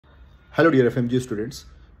Hello dear FMGE students,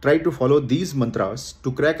 try to follow these mantras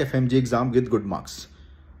to crack FMGE exam with good marks.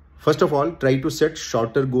 First of all, try to set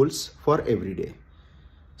shorter goals for every day.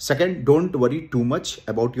 Second, don't worry too much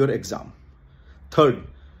about your exam. Third,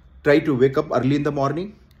 try to wake up early in the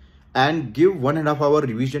morning and give 1.5 hour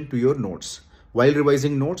revision to your notes. While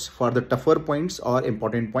revising notes for the tougher points or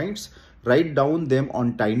important points, write down them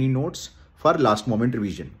on tiny notes for last moment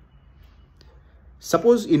revision.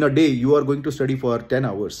 Suppose in a day you are going to study for 10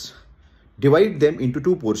 hours. Divide them into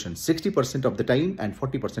two portions, 60% of the time and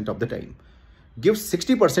 40% of the time. Give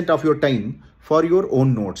 60% of your time for your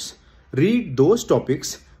own notes. Read those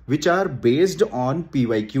topics which are based on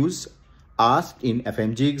PYQs asked in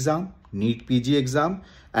FMGE exam, NEET PG exam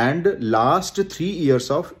and last 3 years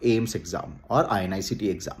of AIMS exam or INICT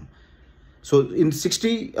exam. So in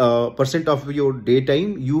 60% of your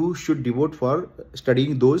daytime, you should devote for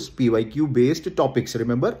studying those PYQ based topics.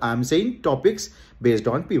 Remember, I am saying topics based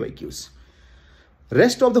on PYQs.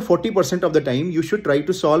 Rest of the 40% of the time, you should try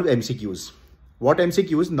to solve MCQs. What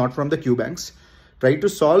MCQs? Not from the Q banks. Try to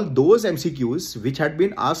solve those MCQs which had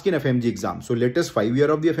been asked in FMGE exam. So latest 5 years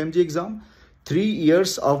of the FMGE exam, 3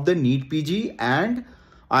 years of the NEET PG and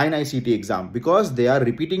INICT exam, because they are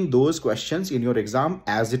repeating those questions in your exam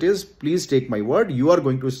as it is. Please take my word, you are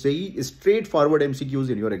going to see straightforward MCQs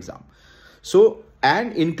in your exam. So,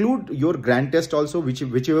 and include your grand test also,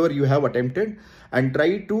 whichever you have attempted, and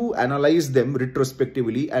try to analyze them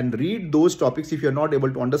retrospectively and read those topics if you are not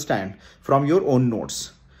able to understand from your own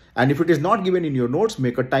notes. And if it is not given in your notes,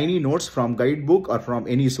 make a tiny notes from guidebook or from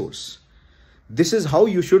any source. This is how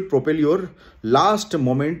you should propel your last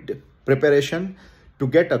moment preparation to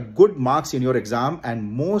get a good marks in your exam.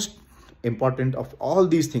 And most important of all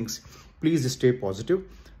these things, please stay positive.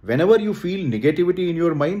 Whenever you feel negativity in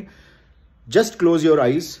your mind, just close your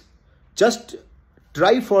eyes. Just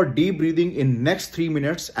try for deep breathing in next 3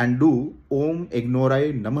 minutes and do Om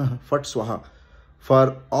Ignorai Namah Fat Swaha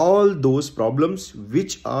for all those problems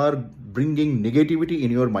which are bringing negativity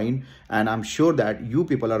in your mind. And I'm sure that you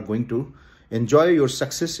people are going to enjoy your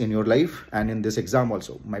success in your life and in this exam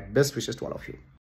also. My best wishes to all of you.